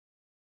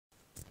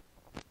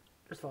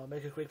just want to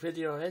make a quick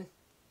video in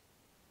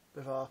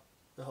before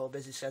the whole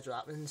busy schedule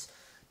happens.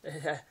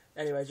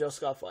 Anyway, Joe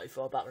Scott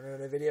 44 back with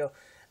another video,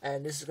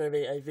 and this is going to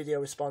be a video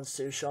response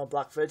to Shaun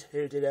Blackford,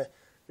 who did a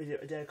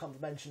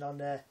complimentation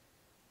on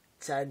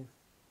 10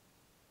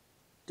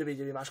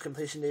 WWE Match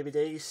Completion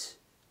DVDs,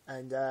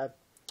 and I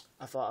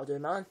thought I'll do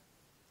mine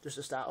just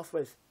to start off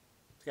with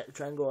to get the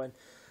trend going.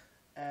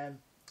 I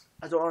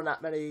don't own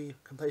that many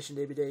completion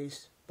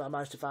DVDs, but I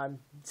managed to find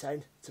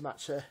 10 to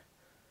match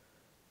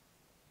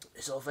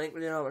this whole thing,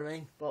 you know what I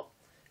mean? But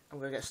I'm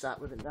going to get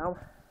started with it now.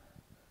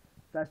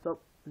 First up,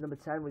 number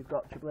 10, we've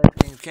got Triple H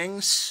King of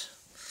Kings.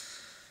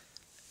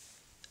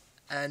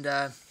 And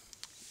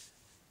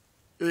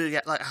we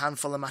get like a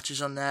handful of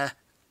matches on there.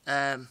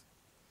 The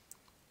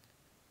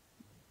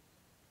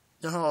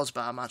Holds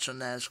Bar match on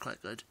there is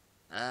quite good.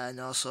 And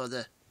also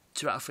the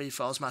 2 out of 3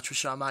 falls match with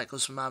Shawn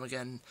Michaels from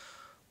Armageddon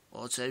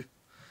or 2.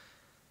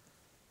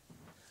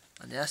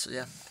 And yeah, so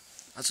yeah,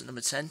 that's at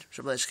number 10,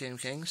 Triple H King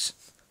of Kings.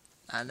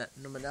 And at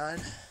number 9,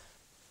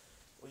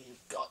 we've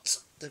got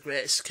the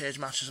greatest cage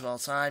matches of all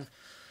time.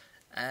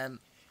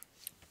 Some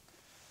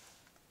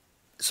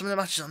of the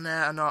matches on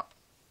there are not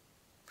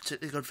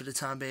particularly good for the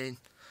time being.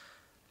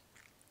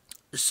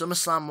 The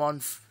SummerSlam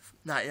one,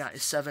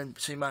 1997,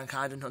 between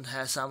Mankind and Hunter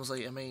Hearst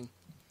Helmsley, I mean,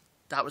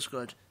 that was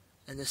good.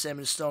 And the same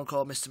with the Stone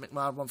Cold Mr.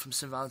 McMahon one from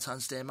St.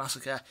 Valentine's Day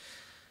Massacre.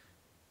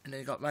 And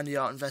then you got Randy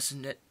Orton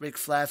versus Ric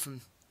Flair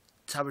from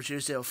Taboo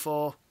Tuesday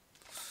 04.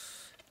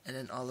 And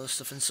then all those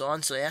stuff and so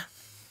on. So yeah,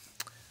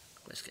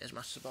 greatest cage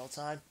matches of all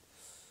time.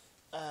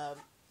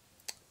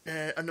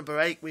 At number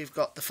 8, we've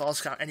got the Falls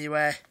Count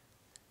Anywhere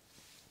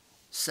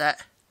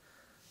set,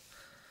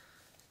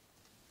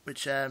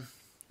 which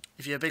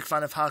if you're a big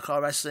fan of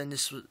hardcore wrestling,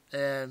 this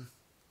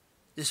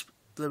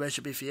Blu-ray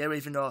should be for you,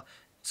 even though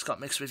it's got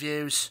mixed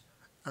reviews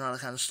and all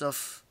that kind of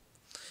stuff.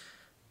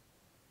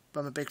 But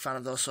I'm a big fan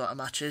of those sort of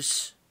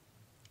matches.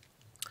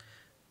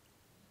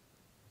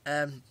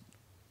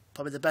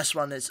 Probably the best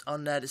one is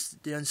on there is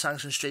the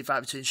unsanctioned street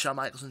fight between Shawn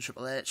Michaels and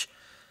Triple H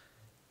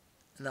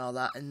and all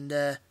that,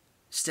 and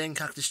Sting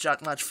Cactus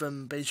Jack match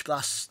from Beach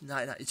Blast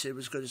 1992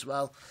 was good as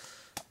well.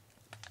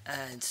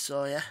 And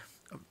so yeah,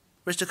 I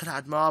wish I could have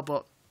had more,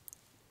 but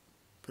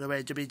by the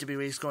way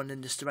WWE's going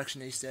in this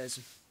direction these days,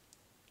 you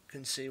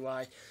can see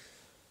why.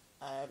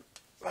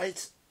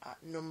 Right,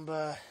 at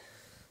number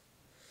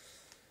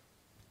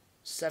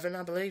 7,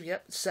 I believe,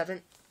 yep,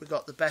 7, we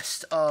got the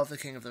Best of the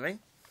King of the Ring,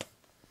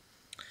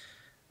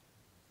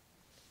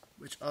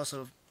 which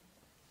also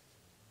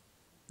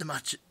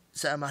the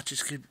set of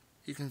matches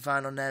you can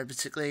find on there,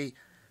 particularly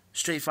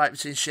street fight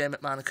between Shane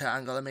McMahon and Kurt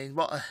Angle. I mean,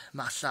 what a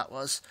match that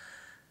was.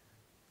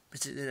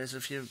 Particularly, there's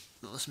a few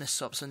little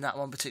mix-ups in that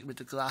one, particularly with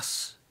the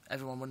glass.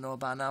 Everyone would know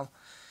by now.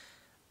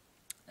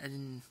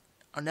 And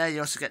on there,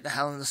 you also get the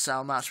Hell in a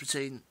Cell match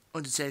between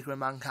Undertaker and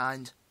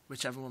Mankind,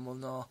 which everyone will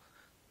know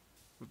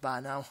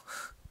by now.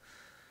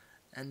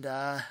 And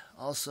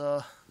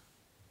also,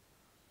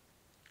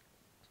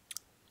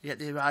 you get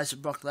the rise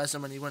of Brock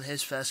Lesnar when he won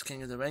his first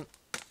King of the Ring,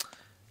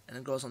 and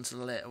then goes on to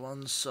the later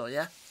ones. So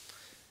yeah,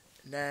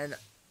 and then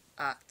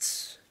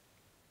at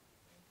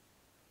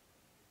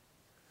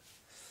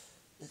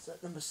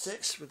number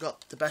 6, we've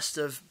got the Best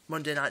of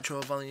Monday Nitro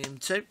Volume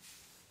 2.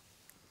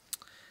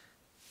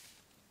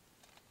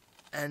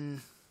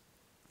 And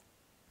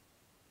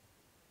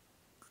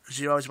because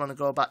you always want to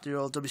go back to your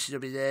old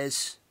WCW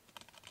days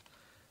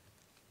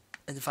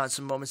and to find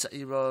some moments that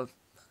you were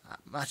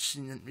matches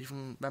you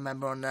can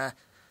remember on there.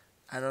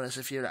 I know there's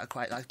a few that I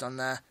quite liked on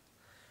there.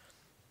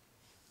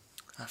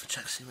 I have to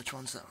check to see which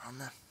ones that were on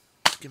there.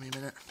 Just give me a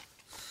minute.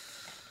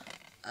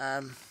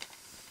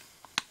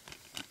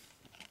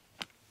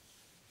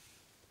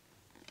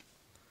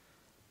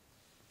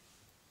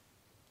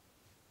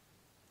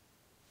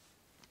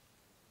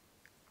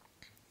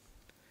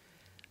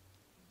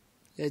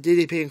 Yeah,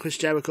 DDP and Chris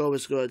Jericho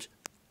was good,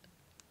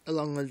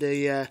 along with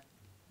the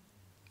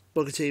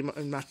Booker T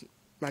and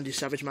Randy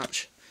Savage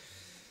match.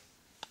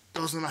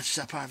 Those are the matches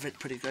that I find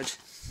pretty good.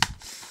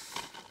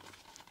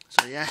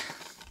 So yeah,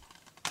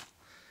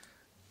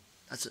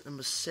 that's at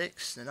number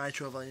 6, the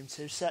Nitro Volume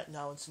 2 set.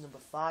 Now on to number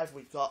 5,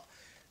 we've got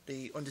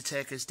the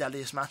Undertaker's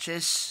Deadliest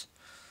Matches.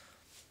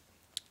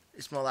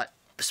 It's more like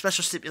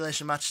special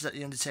stipulation matches that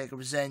the Undertaker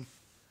was in.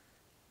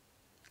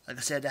 Like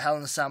I said, the Hell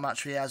in a Cell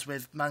match he has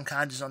with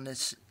Mankind is on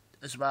this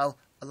as well,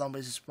 along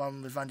with his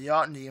one with Randy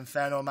Orton, the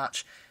Inferno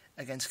match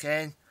against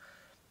Kane.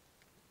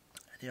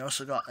 And he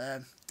also got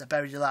the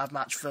Buried Alive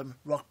match from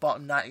Rock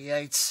Bottom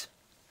 98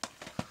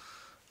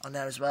 on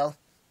there as well.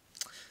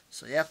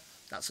 So yeah,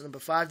 that's at number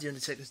 5, the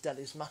Undertaker's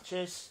Deadliest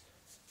Matches.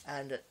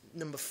 And at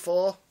number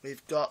 4,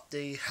 we've got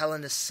the Hell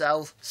in a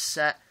Cell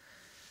set.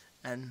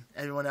 And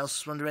everyone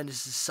else is wondering,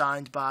 this is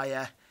signed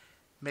by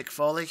Mick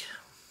Foley,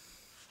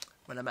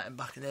 when I met him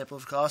back in April,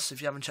 of course.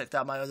 If you haven't checked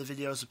out my other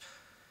videos,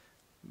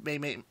 me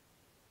meeting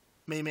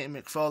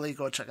Mick Foley,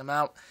 go check them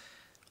out.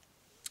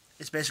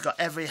 It's basically got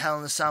every Hell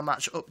in a Cell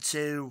match up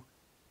to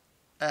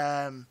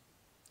I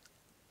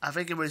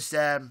think it was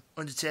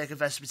Undertaker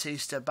vs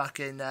Batista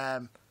back in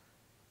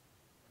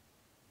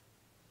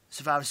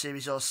Survivor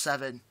Series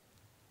 07.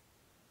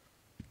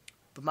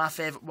 But my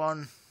favourite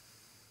one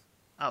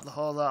out of the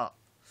whole lot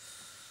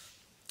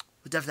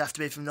would definitely have to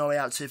be from No Way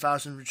Out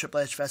 2000 with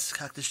Triple H vs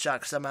Cactus Jack,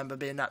 because I remember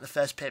being at the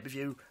first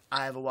pay-per-view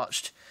I ever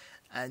watched,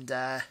 and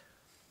that's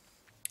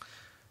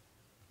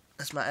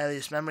my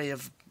earliest memory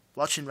of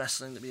watching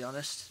wrestling, to be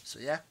honest. So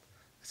yeah,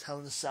 it's Hell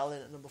in a Cell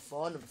in at number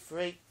 4. Number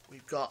 3,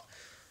 we've got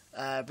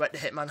Bret the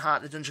Hitman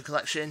Hart, the Dungeon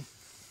Collection,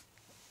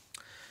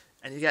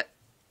 and you get,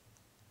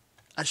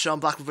 as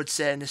Shaun Blackford would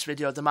say in this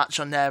video, the match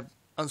on there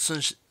on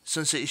Sun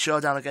City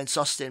Showdown against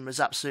Austin was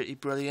absolutely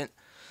brilliant.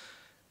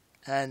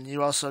 And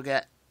you also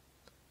get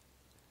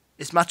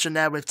his match on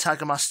there with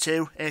Tagamas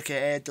 2,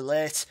 aka the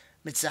late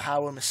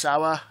Mitsuharu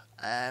Misawa,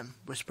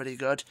 was pretty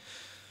good.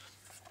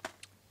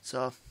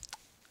 So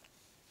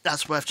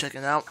that's worth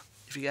checking out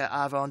if you get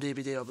either on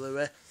DVD or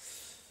Blu-ray.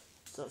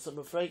 So that's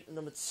number 3.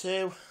 Number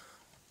 2,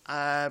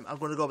 I'm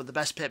going to go with the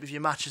best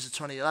pay-per-view matches of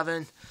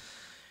 2011,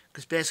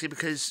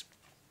 because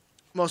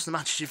most of the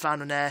matches you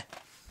found on there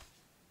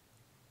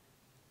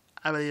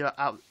are really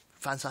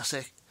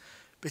fantastic,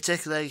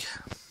 particularly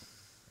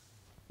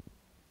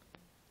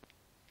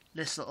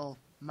this little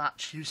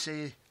match you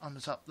see on the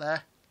top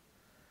there.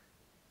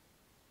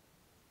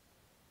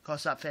 Of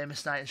course, that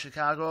famous night in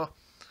Chicago.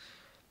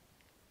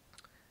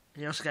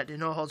 And you also get the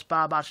No Holds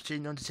Barred match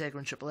between The Undertaker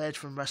and Triple H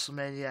from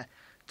WrestleMania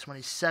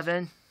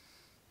 27.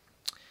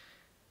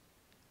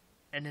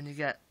 And then you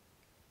get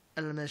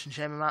Elimination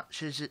Chamber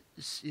matches.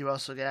 You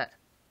also get,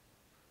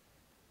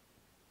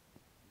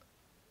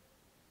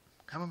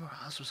 I can't remember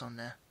what else was on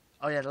there.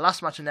 Oh yeah, the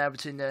last match in there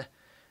between the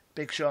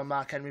Big Show and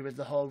Mark Henry with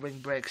the whole ring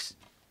breaks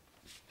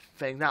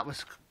thing. That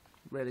was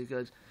really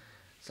good.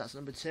 So that's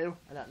number 2.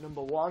 And at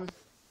number 1,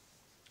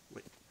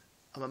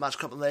 on my match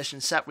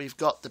compilation set, we've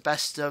got the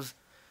best of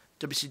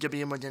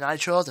WCW Monday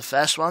Nitro, the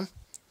first one.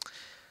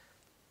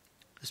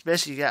 Because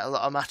basically you get a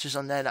lot of matches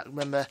on there that I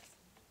remember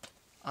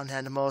on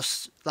there the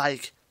most,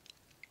 like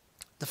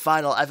the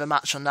final ever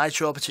match on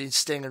Nitro between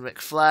Sting and Ric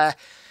Flair.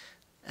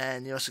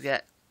 And you also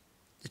get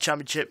the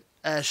championship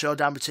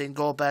showdown between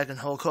Goldberg and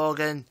Hulk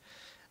Hogan.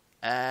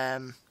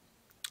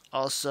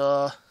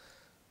 Also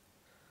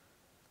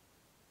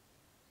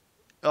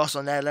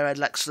on there,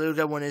 Lex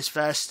Luger won his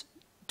first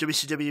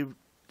WCW.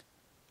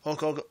 Hulk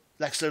Hogan,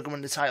 Lex Luger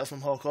won the title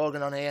from Hulk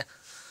Hogan on here.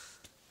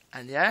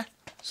 And yeah,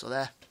 so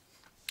there.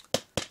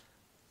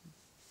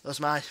 Those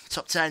are my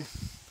top 10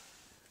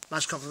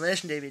 match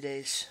compilation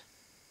DVDs.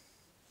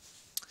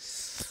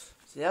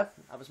 So yeah,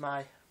 that was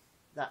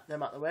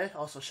them out the way.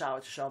 Also shout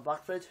out to Shaun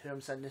Blackford, who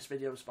I'm sending this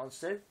video response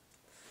to.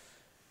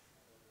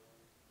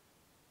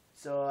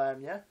 So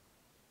yeah.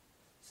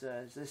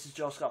 So this is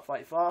Joe Scott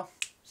 44,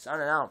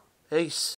 signing out. Peace.